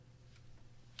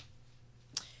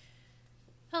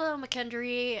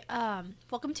Mckendree.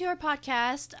 Welcome to our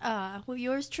podcast. With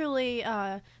yours truly.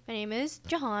 My name is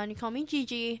Jahan. You call me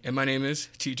Gigi. And my name is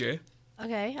TJ.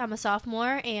 Okay, I'm a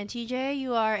sophomore, and TJ,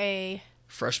 you are a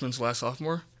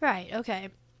freshman/sophomore. Right. Okay.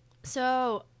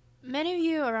 So many of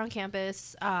you around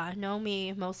campus know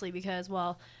me mostly because,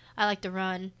 well, I like to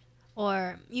run,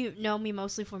 or you know me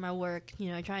mostly for my work.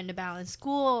 You know, trying to balance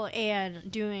school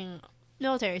and doing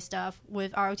military stuff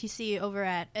with ROTC over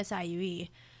at SIUE.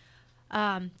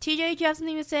 TJ, do you have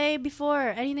something to say before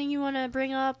anything you want to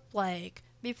bring up, like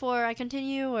before I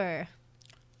continue, or?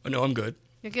 Oh, no, I'm good.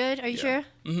 You're good? Are you sure?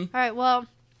 Mm-hmm. All right. Well,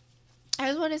 I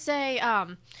just want to say,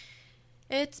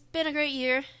 it's been a great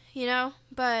year, you know,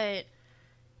 but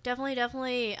definitely, there's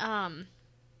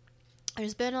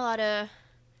been a lot of,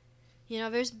 you know,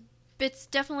 it's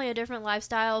definitely a different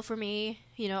lifestyle for me,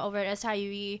 you know, over at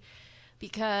SIUE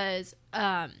because,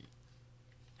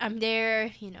 I'm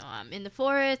there, you know, I'm in the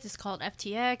forest, it's called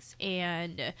FTX,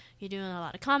 and you're doing a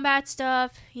lot of combat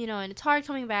stuff, you know, and it's hard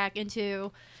coming back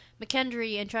into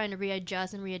Mckendree and trying to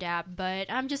readjust and readapt,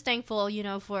 but I'm just thankful, you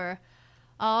know, for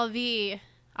all the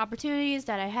opportunities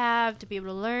that I have to be able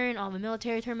to learn all the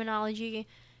military terminology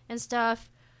and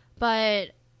stuff. But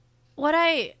what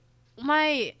I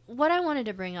wanted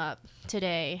to bring up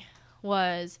today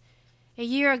was a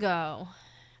year ago,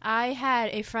 I had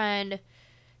a friend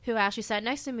who actually sat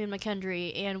next to me in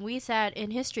Mckendree, and we sat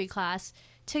in history class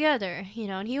together, you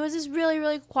know, and he was this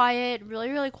really quiet, really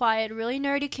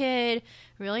nerdy kid,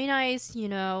 really nice, you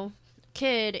know,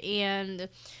 kid, and,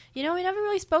 you know, we never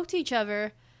really spoke to each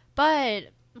other,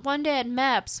 but one day at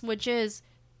MEPS, which is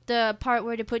the part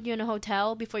where they put you in a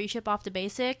hotel before you ship off to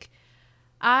basic,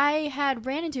 I had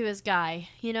ran into this guy,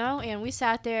 you know, and we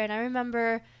sat there, and I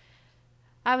remember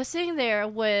I was sitting there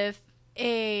with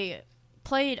a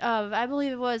plate of, I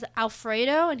believe it was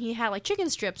Alfredo, and he had like chicken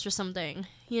strips or something,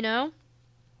 you know,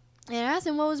 and I asked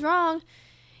him what was wrong,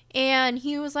 and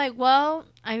he was like, well,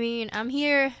 I mean, I'm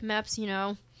here, MEPS, you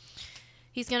know,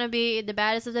 he's gonna be the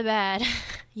baddest of the bad,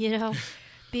 you know,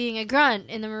 being a grunt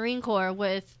in the Marine Corps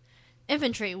with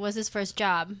infantry was his first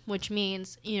job, which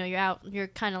means, you know, you're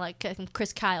kind of like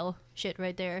Chris Kyle shit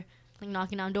right there, like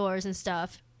knocking on doors and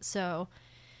stuff, so,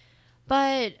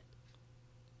 but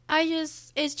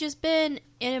it's just been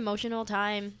an emotional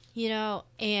time, you know,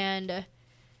 and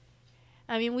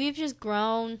I mean, we've just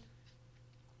grown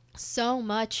so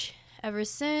much ever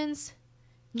since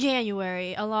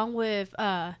January, along with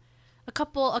a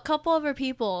couple of our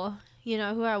people, you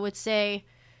know, who I would say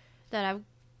that I've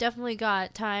definitely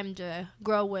got time to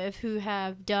grow with, who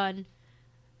have done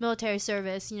military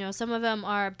service. You know, some of them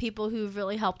are people who've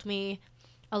really helped me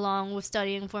along with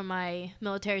studying for my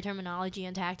military terminology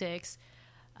and tactics.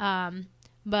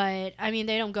 But, I mean,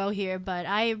 they don't go here, but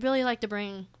I really like to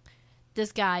bring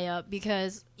this guy up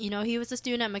because, you know, he was a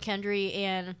student at Mckendree,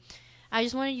 and I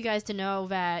just wanted you guys to know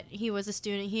that he was a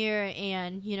student here,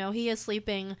 and, you know, he is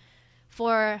sleeping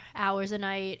 4 hours a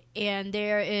night, and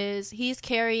he's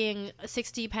carrying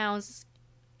 60 pounds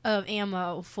of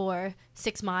ammo for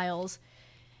 6 miles,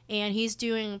 and he's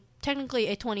doing technically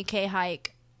a 20K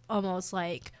hike almost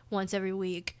like once every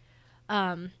week.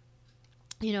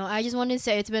 You know, I just wanted to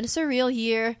say it's been a surreal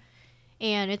year,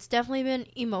 and it's definitely been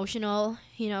emotional,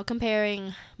 you know,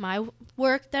 comparing my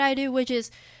work that I do, which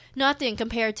is nothing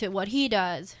compared to what he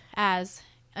does as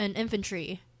an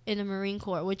infantry in the Marine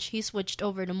Corps, which he switched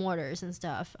over to mortars and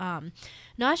stuff.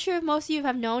 Not sure if most of you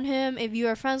have known him, if you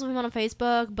are friends with him on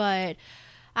Facebook, but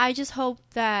I just hope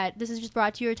that this is just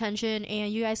brought to your attention,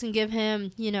 and you guys can give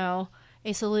him, you know,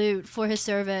 a salute for his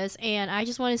service, and I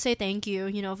just want to say thank you,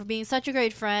 you know, for being such a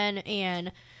great friend,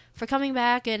 and for coming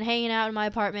back and hanging out in my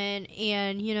apartment,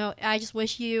 and, you know, I just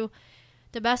wish you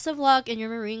the best of luck in your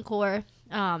Marine Corps.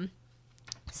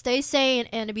 Stay sane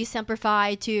and to be semper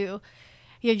fi to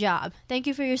your job. Thank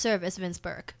you for your service, Vince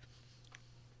Burke.